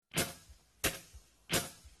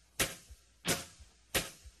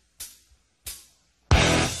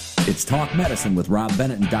It's Talk Medicine with Rob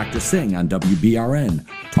Bennett and Dr. Singh on WBRN.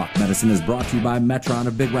 Talk Medicine is brought to you by Metron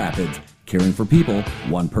of Big Rapids, caring for people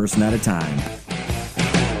one person at a time.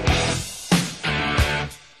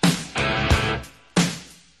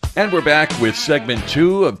 And we're back with segment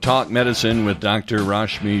 2 of Talk Medicine with Dr.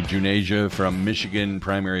 Rashmi Juneja from Michigan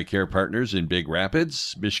Primary Care Partners in Big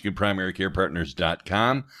Rapids,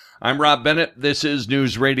 MichiganPrimaryCarePartners.com. I'm Rob Bennett. This is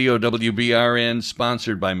News Radio WBRN,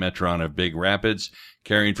 sponsored by Metron of Big Rapids,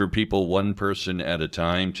 caring for people one person at a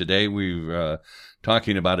time. Today we're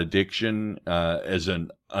talking about addiction as an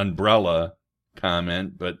umbrella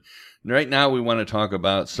comment, but right now we want to talk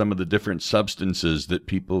about some of the different substances that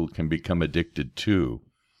people can become addicted to.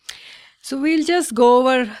 So we'll just go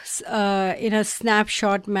over in a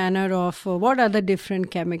snapshot manner of what are the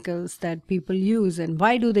different chemicals that people use and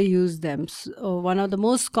why do they use them. So one of the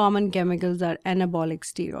most common chemicals are anabolic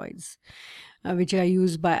steroids, which are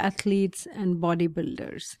used by athletes and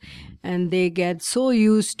bodybuilders. And they get so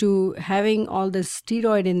used to having all this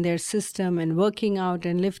steroid in their system and working out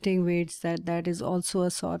and lifting weights that is also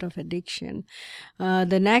a sort of addiction.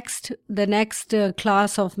 The next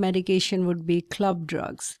class of medication would be club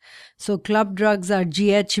drugs. So club drugs are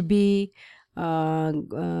GHB,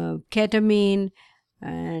 ketamine,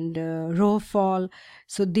 and Rofol.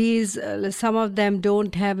 So these, some of them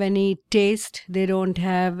don't have any taste, they don't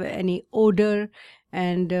have any odor,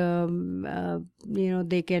 and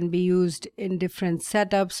they can be used in different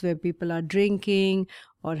setups where people are drinking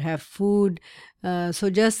or have food. So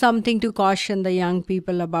just something to caution the young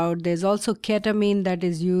people about. There's also ketamine that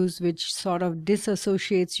is used, which sort of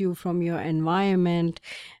disassociates you from your environment,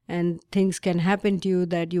 and things can happen to you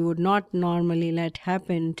that you would not normally let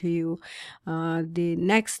happen to you. The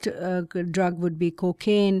next drug would be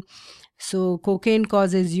cocaine. So cocaine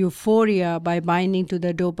causes euphoria by binding to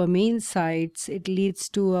the dopamine sites. It leads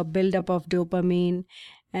to a buildup of dopamine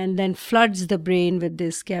and then floods the brain with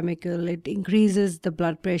this chemical. It increases the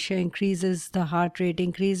blood pressure, increases the heart rate,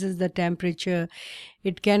 increases the temperature.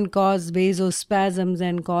 It can cause vasospasms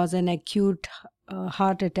and cause an acute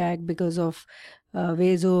heart attack because of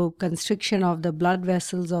vasoconstriction of the blood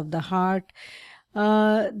vessels of the heart.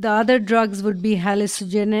 The other drugs would be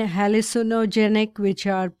hallucinogenic, which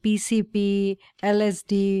are PCP,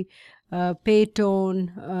 LSD,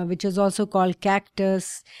 Paytone, which is also called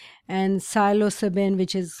cactus, and psilocybin,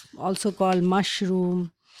 which is also called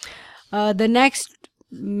mushroom. The next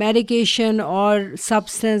medication or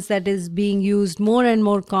substance that is being used more and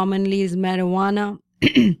more commonly is marijuana.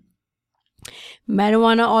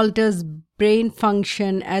 Marijuana alters brain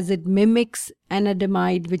function as it mimics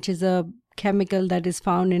anandamide, which is a chemical that is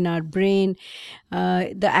found in our brain.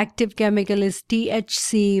 The active chemical is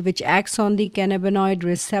THC, which acts on the cannabinoid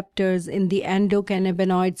receptors in the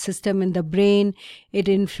endocannabinoid system in the brain. It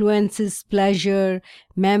influences pleasure,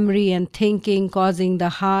 memory, and thinking, causing the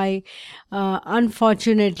high.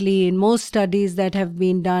 Unfortunately, in most studies that have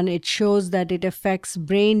been done, it shows that it affects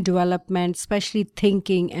brain development, especially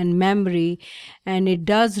thinking and memory, and it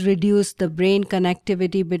does reduce the brain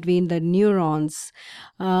connectivity between the neurons.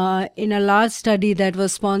 In a large study that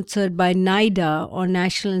was sponsored by NIDA, or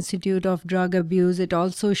National Institute of Drug Abuse, it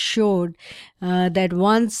also showed that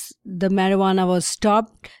once the marijuana was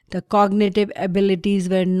stopped, the cognitive abilities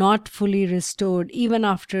were not fully restored, even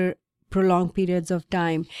after prolonged periods of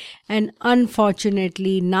time. And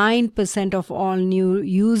unfortunately, 9% of all new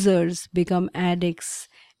users become addicts.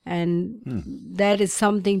 And that is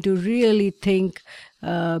something to really think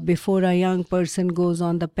before a young person goes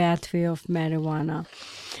on the pathway of marijuana.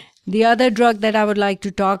 The other drug that I would like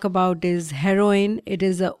to talk about is heroin. It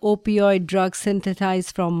is an opioid drug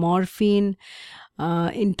synthesized from morphine.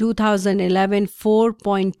 In 2011,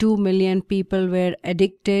 4.2 million people were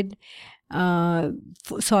addicted.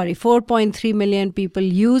 4.3 million people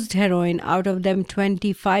used heroin. Out of them,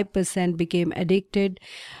 25% became addicted.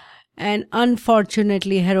 And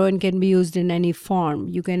unfortunately, heroin can be used in any form.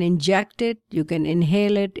 You can inject it, you can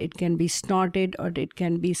inhale it, it can be snorted, or it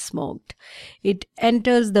can be smoked. It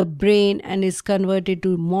enters the brain and is converted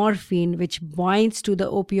to morphine, which binds to the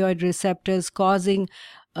opioid receptors, causing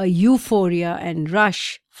a euphoria and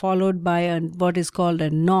rush, followed by what is called a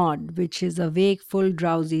nod, which is a wakeful,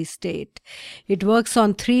 drowsy state. It works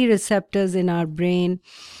on 3 receptors in our brain.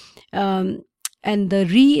 And the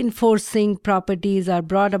reinforcing properties are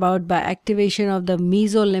brought about by activation of the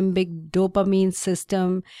mesolimbic dopamine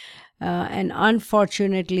system. And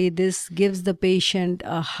unfortunately, this gives the patient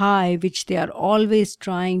a high, which they are always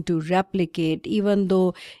trying to replicate, even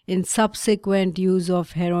though in subsequent use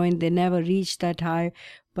of heroin, they never reach that high,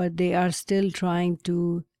 but they are still trying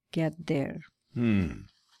to get there.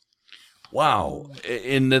 Wow.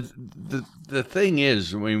 And the thing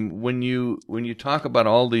is, I mean, when you talk about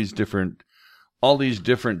all these different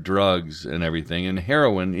drugs and everything, and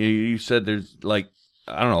heroin, you said there's like,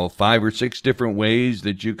 I don't know, 5 or 6 different ways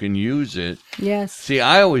that you can use it. Yes. See,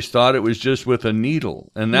 I always thought it was just with a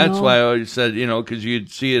needle. And that's No. why I always said, because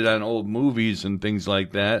you'd see it on old movies and things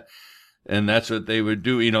like that. And that's what they would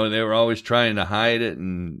do. They were always trying to hide it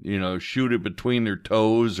and, shoot it between their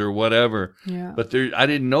toes or whatever. Yeah. But I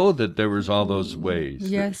didn't know that there was all those ways.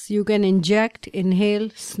 Yes, you can inject, inhale,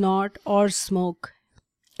 snort, or smoke.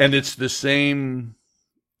 And it's the same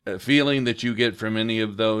feeling that you get from any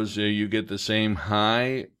of those. You get the same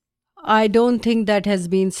high. I don't think that has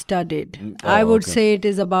been studied. I would say it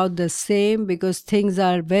is about the same because things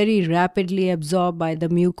are very rapidly absorbed by the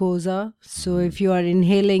mucosa. So if you are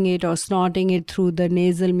inhaling it or snorting it through the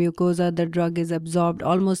nasal mucosa, the drug is absorbed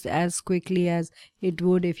almost as quickly as it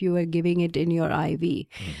would if you were giving it in your IV.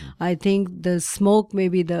 I think the smoke may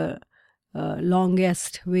be the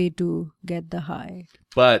longest way to get the high.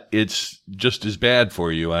 But it's just as bad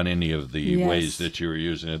for you on any of the Yes. ways that you were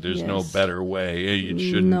using it. There's no Yes. better way. You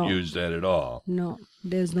shouldn't No. use that at all. No,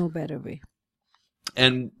 there's no better way.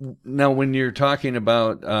 And now when you're talking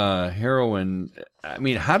about heroin, I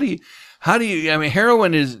mean, how do you, I mean,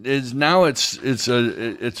 heroin is now it's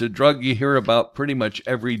a drug you hear about pretty much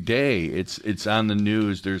every day. It's on the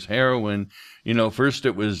news. There's heroin. First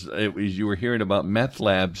it was you were hearing about meth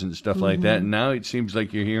labs and stuff like that, and now it seems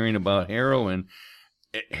like you're hearing about heroin.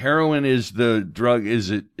 Heroin is the drug.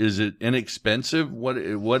 Is it inexpensive? What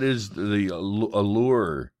is the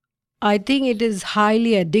allure? I think it is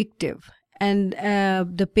highly addictive. And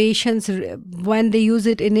the patients, when they use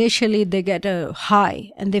it initially, they get a high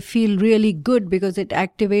and they feel really good because it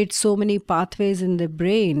activates so many pathways in the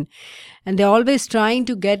brain. And they're always trying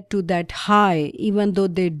to get to that high, even though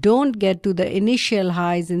they don't get to the initial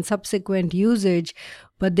highs in subsequent usage,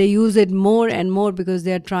 but they use it more and more because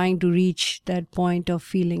they're trying to reach that point of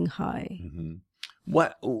feeling high.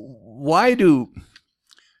 Why do...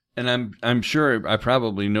 And I'm sure I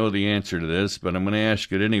probably know the answer to this, but I'm going to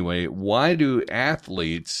ask it anyway. Why do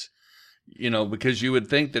athletes, because you would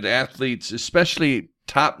think that athletes, especially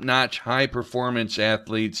top-notch, high-performance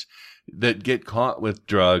athletes that get caught with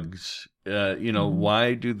drugs,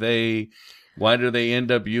 why do they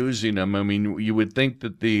end up using them? I mean, you would think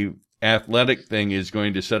that the athletic thing is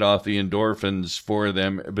going to set off the endorphins for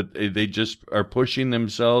them, but they just are pushing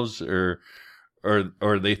themselves, or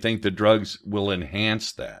they think the drugs will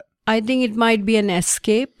enhance that? I think it might be an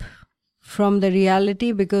escape from the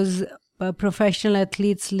reality because professional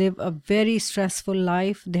athletes live a very stressful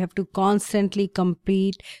life. They have to constantly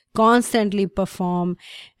compete, constantly perform.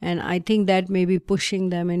 And I think that may be pushing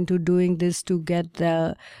them into doing this to get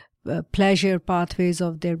the pleasure pathways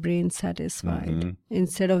of their brain satisfied.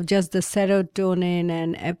 Instead of just the serotonin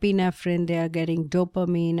and epinephrine, they are getting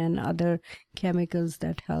dopamine and other chemicals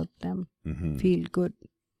that help them feel good.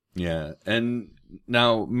 Yeah. And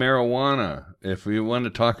now marijuana, if we want to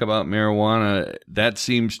talk about marijuana, that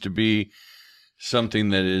seems to be something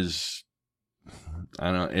that is,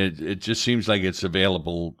 I don't know, it just seems like it's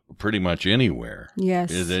available pretty much anywhere. Yes.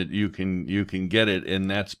 That you can get it,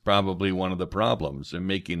 and that's probably one of the problems in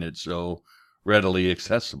making it so readily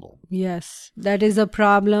accessible. Yes, that is a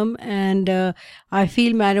problem, and I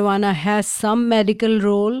feel marijuana has some medical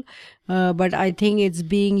role, but I think it's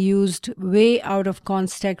being used way out of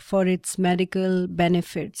context for its medical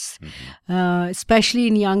benefits, especially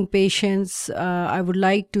in young patients. I would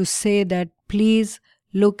like to say that please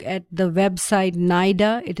look at the website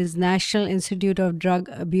NIDA. It is National Institute of Drug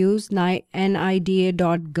Abuse,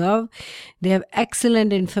 NIDA.gov. They have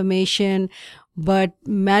excellent information, but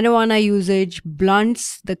marijuana usage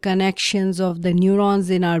blunts the connections of the neurons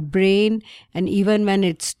in our brain, and even when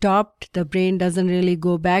it's stopped, the brain doesn't really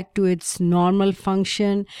go back to its normal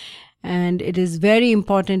function. And it is very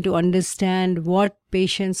important to understand what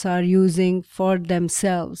patients are using for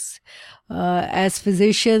themselves. As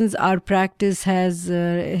physicians, our practice has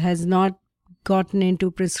not gotten into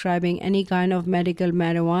prescribing any kind of medical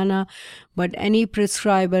marijuana, but any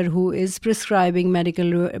prescriber who is prescribing medical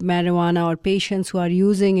marijuana or patients who are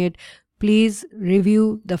using it, please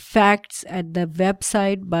review the facts at the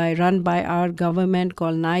website run by our government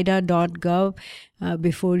called nida.gov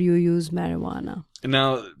before you use marijuana.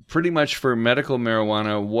 Now, pretty much for medical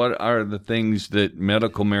marijuana, what are the things that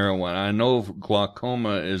medical marijuana? I know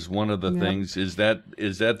glaucoma is one of the things. Is that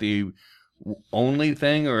only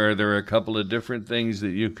thing, or are there a couple of different things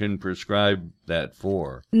that you can prescribe that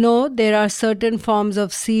for? No, there are certain forms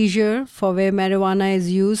of seizure for where marijuana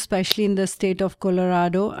is used, especially in the state of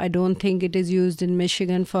Colorado. I don't think it is used in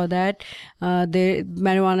Michigan for that.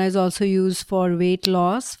 Marijuana is also used for weight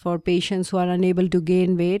loss for patients who are unable to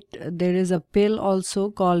gain weight. There is a pill also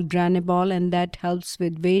called Dranibol, and that helps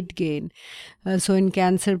with weight gain. So in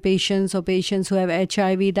cancer patients or patients who have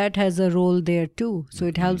HIV, that has a role there too. So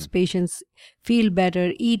it helps patients feel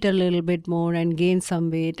better, eat a little bit more, and gain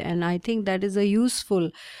some weight. And I think that is a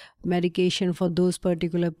useful medication for those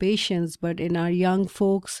particular patients. But in our young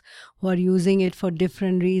folks who are using it for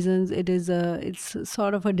different reasons, it's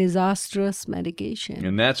sort of a disastrous medication.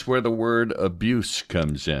 And that's where the word abuse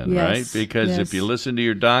comes in, Yes, right? Because if you listen to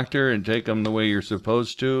your doctor and take them the way you're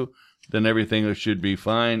supposed to, then everything should be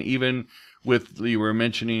fine. Even with, you were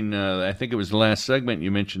mentioning, I think it was the last segment, you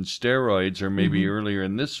mentioned steroids, or maybe earlier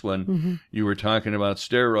in this one, you were talking about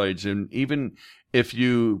steroids. And even if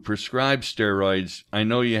you prescribe steroids, I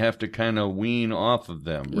know you have to kind of wean off of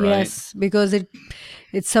them, right? Yes, because it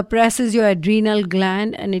suppresses your adrenal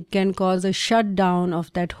gland, and it can cause a shutdown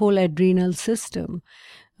of that whole adrenal system.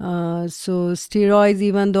 So steroids,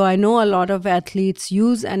 even though I know a lot of athletes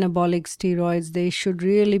use anabolic steroids, they should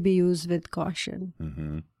really be used with caution.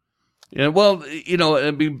 Mm-hmm. Yeah, well,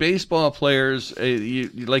 I mean, baseball players,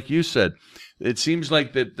 like you said, it seems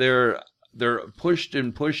like that they're pushed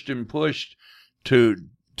and pushed and pushed to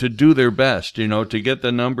do their best, to get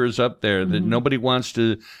the numbers up there. That nobody wants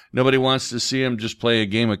to see them just play a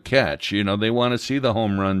game of catch. They want to see the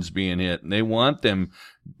home runs being hit, and they want them,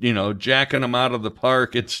 jacking them out of the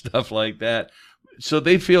park and stuff like that. So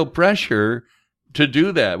they feel pressure to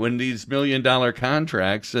do that when these $1 million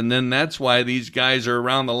contracts, and then that's why these guys are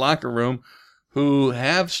around the locker room who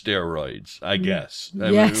have steroids, I guess.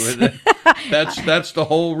 Yes. I mean, that's the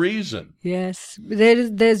whole reason. Yes.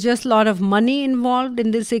 There's just a lot of money involved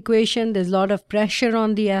in this equation. There's a lot of pressure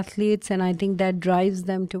on the athletes, and I think that drives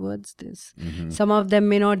them towards this. Some of them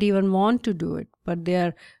may not even want to do it, but they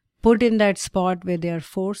are put in that spot where they are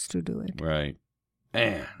forced to do it. Right.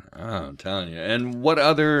 Man, I'm telling you. And what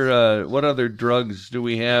other drugs do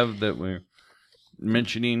we have that we're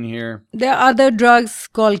mentioning here? There are other drugs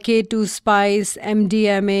called K2 spice,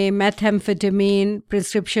 MDMA, methamphetamine,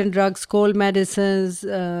 prescription drugs, cold medicines,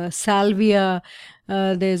 salvia.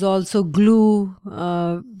 There's also glue,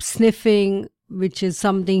 sniffing, which is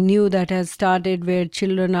something new that has started, where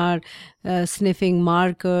children are sniffing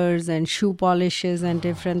markers and shoe polishes and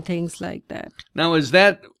different things like that. Now, does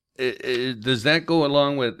that go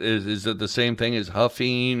along with, is it the same thing as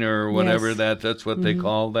huffing or whatever? Yes. That's what they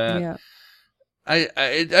call that? Yeah.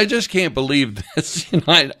 I just can't believe this.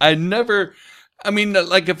 I never,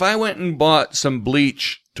 like if I went and bought some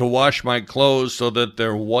bleach to wash my clothes so that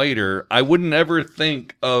they're whiter, I wouldn't ever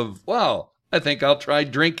think of, well, I think I'll try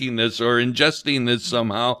drinking this or ingesting this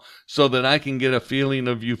somehow so that I can get a feeling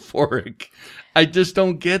of euphoric. I just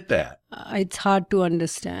don't get that. It's hard to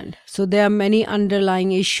understand. So there are many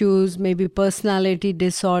underlying issues, maybe personality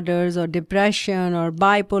disorders or depression or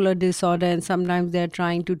bipolar disorder, and sometimes they're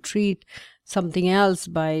trying to treat something else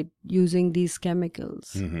by using these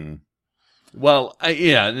chemicals. Mm-hmm. Well,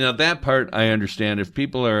 that part I understand. If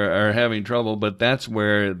people are having trouble, but that's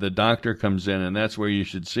where the doctor comes in, and that's where you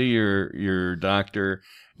should see your doctor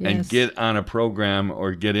and get on a program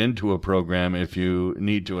or get into a program if you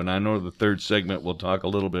need to. And I know the third segment will talk a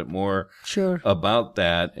little bit more about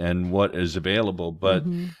that and what is available. But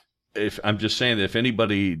if I'm just saying that if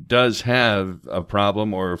anybody does have a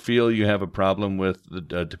problem or feel you have a problem with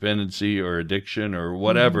the dependency or addiction or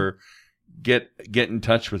whatever, get in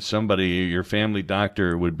touch with somebody. Your family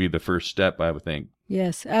doctor would be the first step, I would think.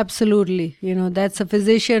 Yes, absolutely. That's a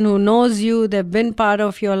physician who knows you. They've been part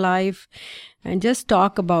of your life, and just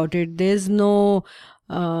talk about it. There's no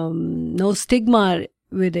stigma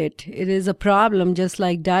with it. It is a problem just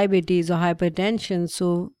like diabetes or hypertension.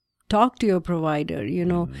 So talk to your provider,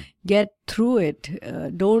 get through it.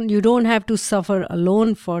 You don't have to suffer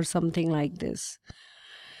alone for something like this.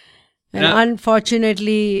 And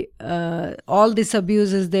unfortunately, all this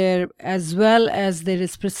abuse is there, as well as there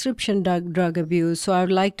is prescription drug abuse. So I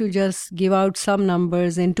would like to just give out some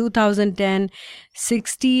numbers. In 2010,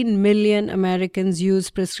 16 million Americans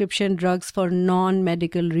used prescription drugs for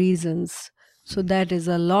non-medical reasons. So that is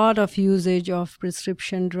a lot of usage of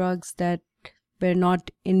prescription drugs that were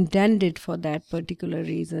not intended for that particular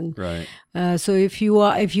reason. Right. So if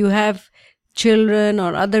you have children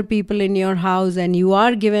or other people in your house and you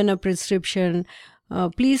are given a prescription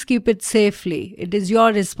please keep it safely. It is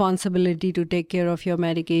your responsibility to take care of your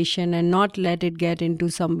medication and not let it get into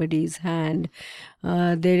somebody's hand.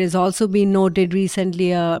 There has also been noted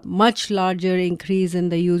recently a much larger increase in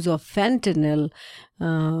the use of fentanyl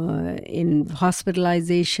in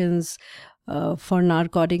hospitalizations for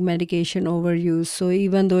narcotic medication overuse. So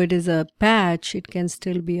even though it is a patch, it can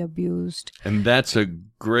still be abused. And that's a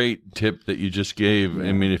great tip that you just gave.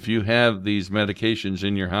 I mean, if you have these medications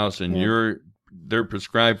in your house and they're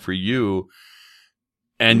prescribed for you,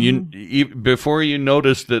 and you before you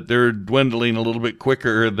notice that they're dwindling a little bit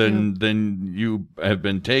quicker than you have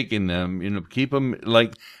been taking them, keep them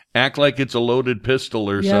act like it's a loaded pistol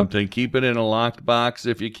or something. Keep it in a locked box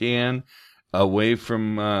if you can, away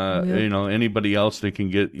from anybody else that can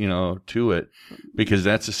get to it, because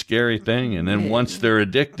that's a scary thing. And then once they're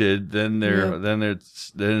addicted, then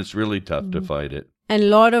it's really tough to fight it. And a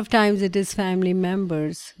lot of times it is family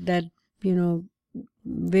members that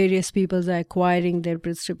various people are acquiring their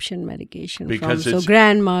prescription medication because from. So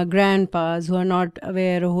grandma, grandpas who are not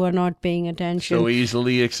aware, who are not paying attention. So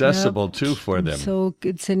easily accessible too for them. So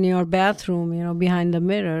it's in your bathroom, behind the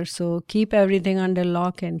mirror. So keep everything under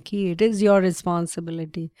lock and key. It is your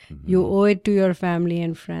responsibility. You owe it to your family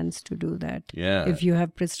and friends to do that. Yeah. If you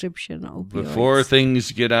have prescription opioids. Before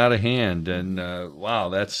things get out of hand. And wow,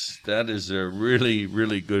 that is a really,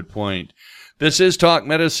 really good point. This is Talk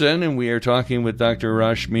Medicine, and we are talking with Dr.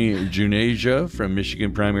 Rashmi Juneja from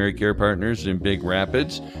Michigan Primary Care Partners in Big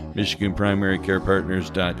Rapids,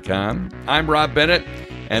 MichiganPrimaryCarePartners.com. I'm Rob Bennett,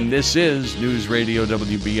 and this is News Radio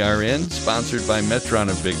WBRN, sponsored by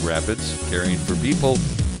Metron of Big Rapids, caring for people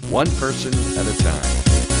one person at a time.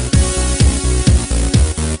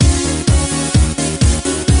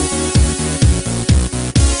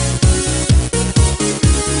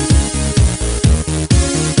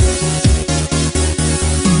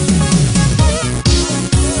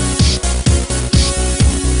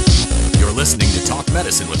 Listening to Talk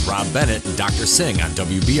Medicine with Rob Bennett and Dr. Singh on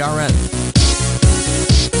WBRN.